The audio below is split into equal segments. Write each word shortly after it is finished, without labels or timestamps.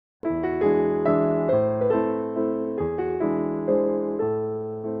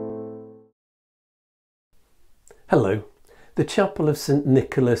Hello. The chapel of St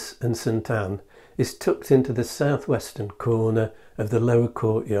Nicholas and St Anne is tucked into the southwestern corner of the lower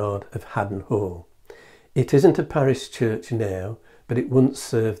courtyard of Haddon Hall. It isn't a parish church now, but it once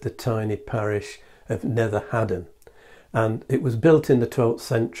served the tiny parish of Nether Haddon, and it was built in the 12th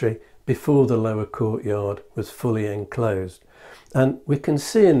century before the lower courtyard was fully enclosed. And we can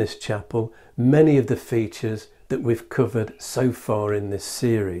see in this chapel many of the features that we've covered so far in this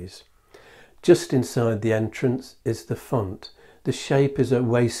series. Just inside the entrance is the font. The shape is a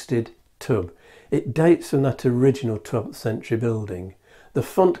wasted tub. It dates from that original 12th century building. The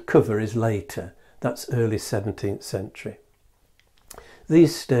font cover is later, that's early 17th century.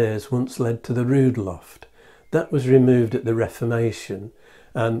 These stairs once led to the rood loft. That was removed at the Reformation,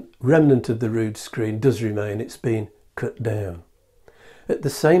 and remnant of the rood screen does remain. It's been cut down. At the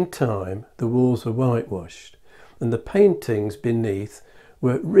same time, the walls were whitewashed, and the paintings beneath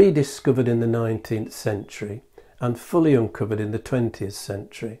were rediscovered in the 19th century and fully uncovered in the 20th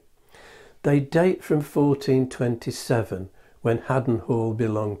century. They date from 1427, when Haddon Hall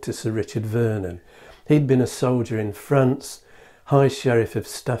belonged to Sir Richard Vernon. He'd been a soldier in France, High Sheriff of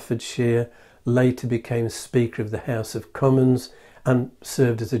Staffordshire, later became Speaker of the House of Commons and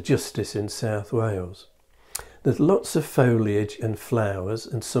served as a justice in South Wales. There's lots of foliage and flowers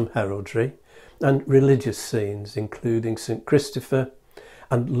and some heraldry and religious scenes, including St Christopher,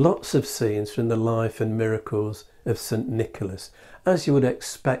 and lots of scenes from the life and miracles of St Nicholas, as you would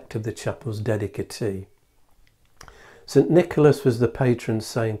expect of the chapel's dedicatee. St Nicholas was the patron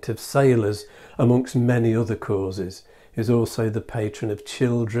saint of sailors amongst many other causes. He was also the patron of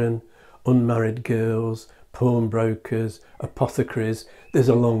children, unmarried girls, pawnbrokers, apothecaries. There's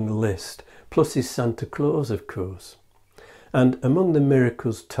a long list, plus he's Santa Claus, of course. And among the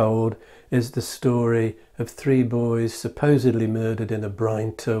miracles told is the story of 3 boys supposedly murdered in a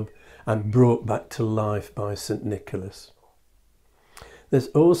brine tub and brought back to life by St Nicholas. There's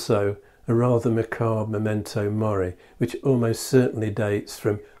also a rather macabre memento mori, which almost certainly dates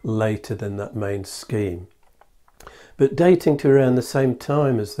from later than that main scheme. But dating to around the same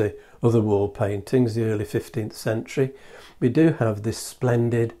time as the other wall paintings, the early 15th century, we do have this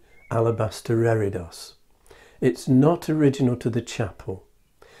splendid alabaster reredos. It's not original to the chapel.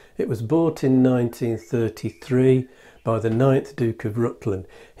 It was bought in 1933 by the 9th Duke of Rutland.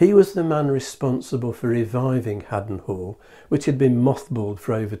 He was the man responsible for reviving Haddon Hall, which had been mothballed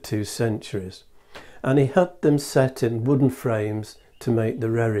for over 2 centuries. And he had them set in wooden frames to make the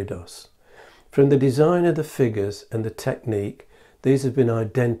reredos. From the design of the figures and the technique, these have been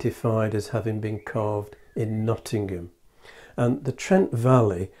identified as having been carved in Nottingham. And the Trent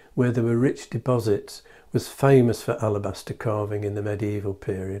Valley, where there were rich deposits, was famous for alabaster carving in the medieval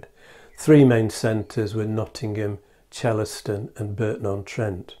period. 3 main centres were Nottingham, Chellaston and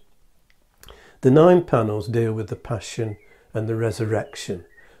Burton-on-Trent. The 9 panels deal with the Passion and the Resurrection,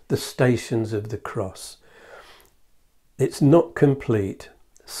 the stations of the cross. It's not complete.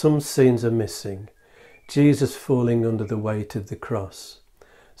 Some scenes are missing. Jesus falling under the weight of the cross,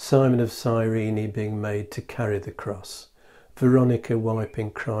 Simon of Cyrene being made to carry the cross, Veronica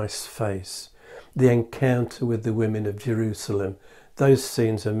wiping Christ's face, the encounter with the women of Jerusalem. Those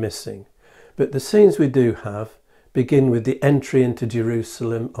scenes are missing. But the scenes we do have begin with the entry into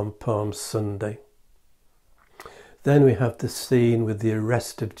Jerusalem on Palm Sunday. Then we have the scene with the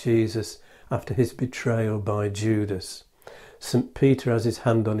arrest of Jesus after his betrayal by Judas. St Peter has his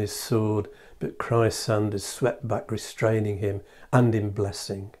hand on his sword, but Christ's hand is swept back, restraining him and in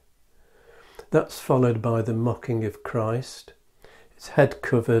blessing. That's followed by the mocking of Christ, his head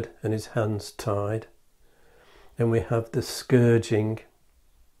covered and his hands tied. And we have the scourging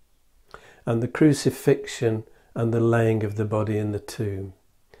and the crucifixion and the laying of the body in the tomb.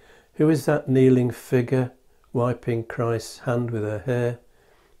 Who is that kneeling figure wiping Christ's hand with her hair?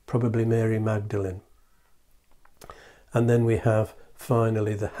 Probably Mary Magdalene. And then we have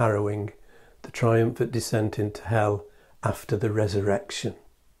finally the harrowing, the triumphant descent into hell after the resurrection.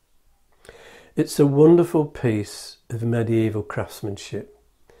 It's a wonderful piece of medieval craftsmanship.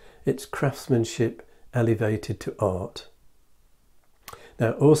 It's craftsmanship elevated to art.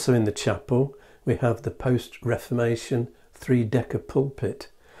 Now, also in the chapel, we have the post-Reformation 3-decker pulpit.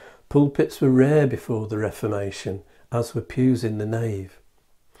 Pulpits were rare before the Reformation, as were pews in the nave.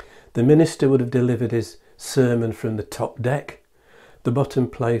 The minister would have delivered his sermon from the top deck. The bottom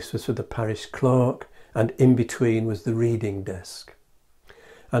place was for the parish clerk, and in between was the reading desk.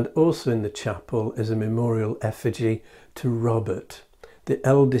 And also in the chapel is a memorial effigy to Robert, the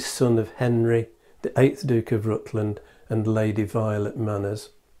eldest son of Henry, the 8th Duke of Rutland and Lady Violet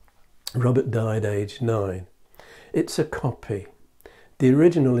Manners. Robert died aged 9. It's a copy. The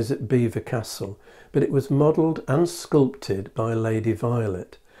original is at Belvoir Castle, but it was modelled and sculpted by Lady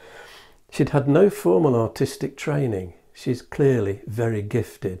Violet. She'd had no formal artistic training. She's clearly very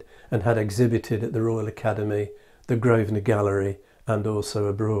gifted and had exhibited at the Royal Academy, the Grosvenor Gallery and also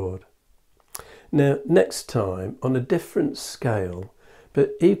abroad. Now, next time, on a different scale,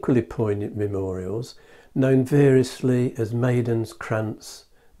 but equally poignant memorials, known variously as Maiden's Krantz,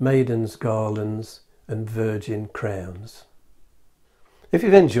 Maiden's Garlands and Virgin Crowns. If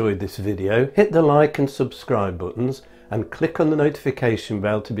you've enjoyed this video, hit the like and subscribe buttons and click on the notification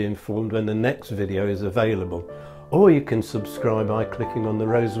bell to be informed when the next video is available, or you can subscribe by clicking on the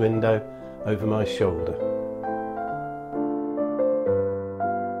rose window over my shoulder.